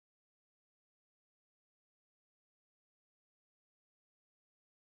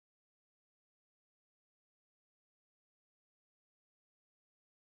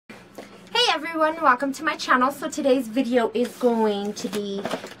everyone, welcome to my channel. So today's video is going to be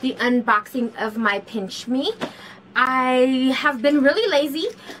the unboxing of my Pinch Me. I have been really lazy.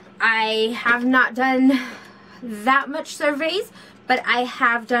 I have not done that much surveys, but I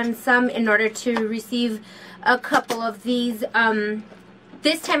have done some in order to receive a couple of these.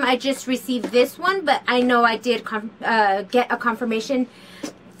 This time I just received this one, but I know I did get a confirmation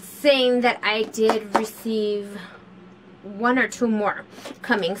saying that I did receive one or two more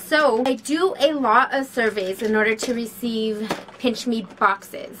coming. So I do a lot of surveys in order to receive Pinch Me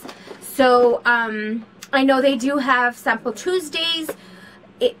boxes. So I know they do have Sample Tuesdays.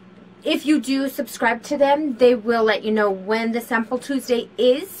 If you do subscribe to them, they will let you know when the Sample Tuesday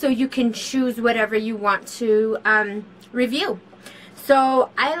is, so you can choose whatever you want to review.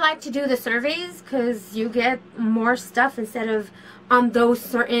 So I like to do the surveys because you get more stuff instead of on those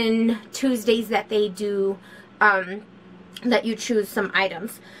certain Tuesdays that they do that you choose some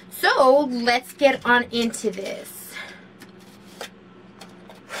items. So let's get on into this.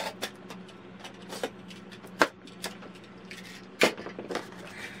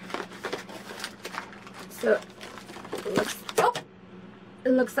 So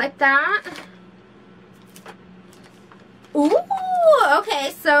it looks like that. Ooh,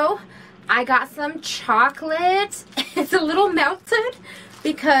 okay, so I got some chocolate. It's a little melted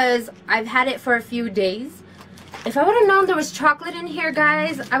because I've had it for a few days. If I would have known there was chocolate in here,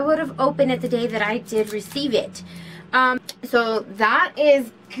 guys, I would have opened it the day that I did receive it. So that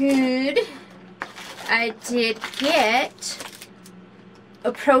is good. I did get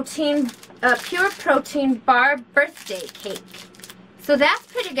a pure protein bar birthday cake. So that's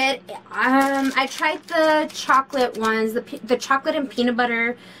pretty good. I tried the chocolate ones, the chocolate and peanut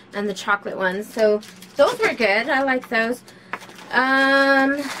butter and the chocolate ones. So those were good. I like those.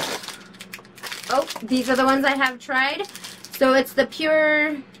 Oh, these are the ones I have tried. So it's the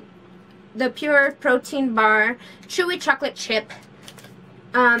pure protein bar, chewy chocolate chip,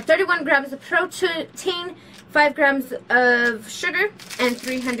 31 grams of protein, 5 grams of sugar, and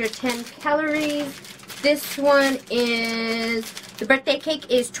 310 calories. This one is, the birthday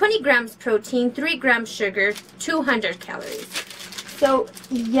cake is 20 grams protein, 3 grams sugar, 200 calories. So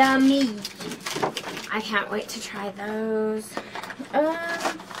yummy. I can't wait to try those.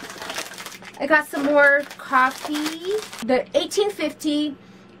 I got some more coffee. The 1850,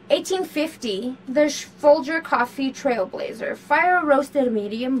 the Folger Coffee Trailblazer. Fire roasted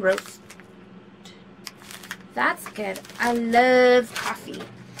medium roast. That's good. I love coffee.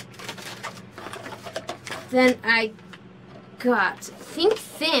 Then I got Think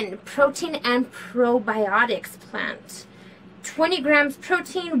Thin Protein and Probiotics Plant. 20 grams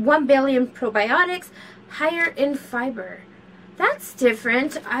protein, 1 billion probiotics, higher in fiber. That's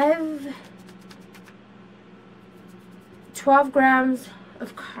different. I've 12 grams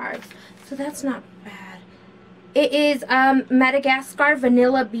of carbs, so that's not bad. It is Madagascar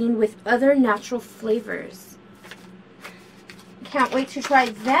vanilla bean with other natural flavors. Can't wait to try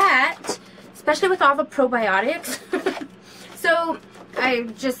that, especially with all the probiotics. So I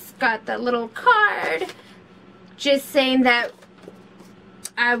just got that little card just saying that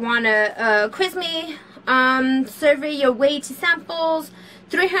I want to quiz me, survey your way to samples,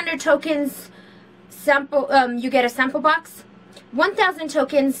 300 tokens sample, you get a sample box, 1,000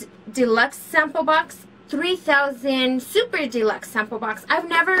 tokens deluxe sample box, 3,000 super deluxe sample box. I've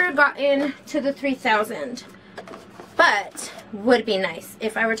never gotten to the 3,000, but would be nice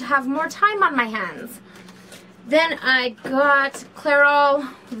if I were to have more time on my hands. Then I got Clairol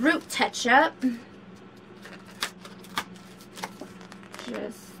Root Touch-Up.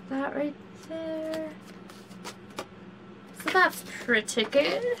 Just that right there. So that's pretty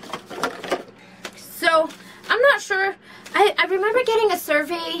good. So, I'm not sure. I remember getting a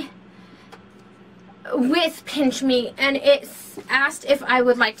survey with Pinch Me, and it asked if I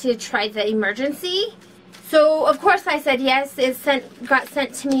would like to try the emergency. So, of course, I said yes. It got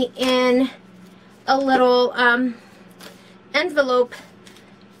sent to me in a little envelope,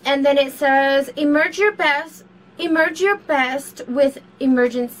 and then it says, emerge your best with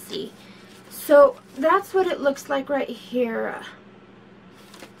emergency. So, that's what it looks like right here.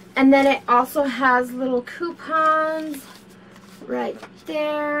 And then it also has little coupons right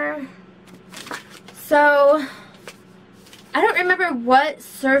there. So, I don't remember what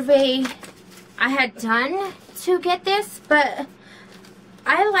survey I had done to get this, but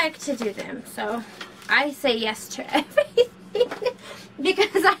I like to do them. So, I say yes to everything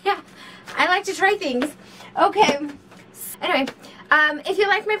because I like to try things. Okay. Anyway, if you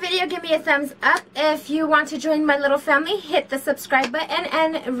like my video, give me a thumbs up. If you want to join my little family, hit the subscribe button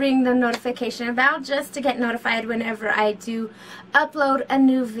and ring the notification bell just to get notified whenever I do upload a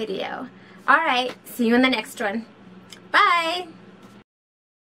new video. Alright, see you in the next one. Bye!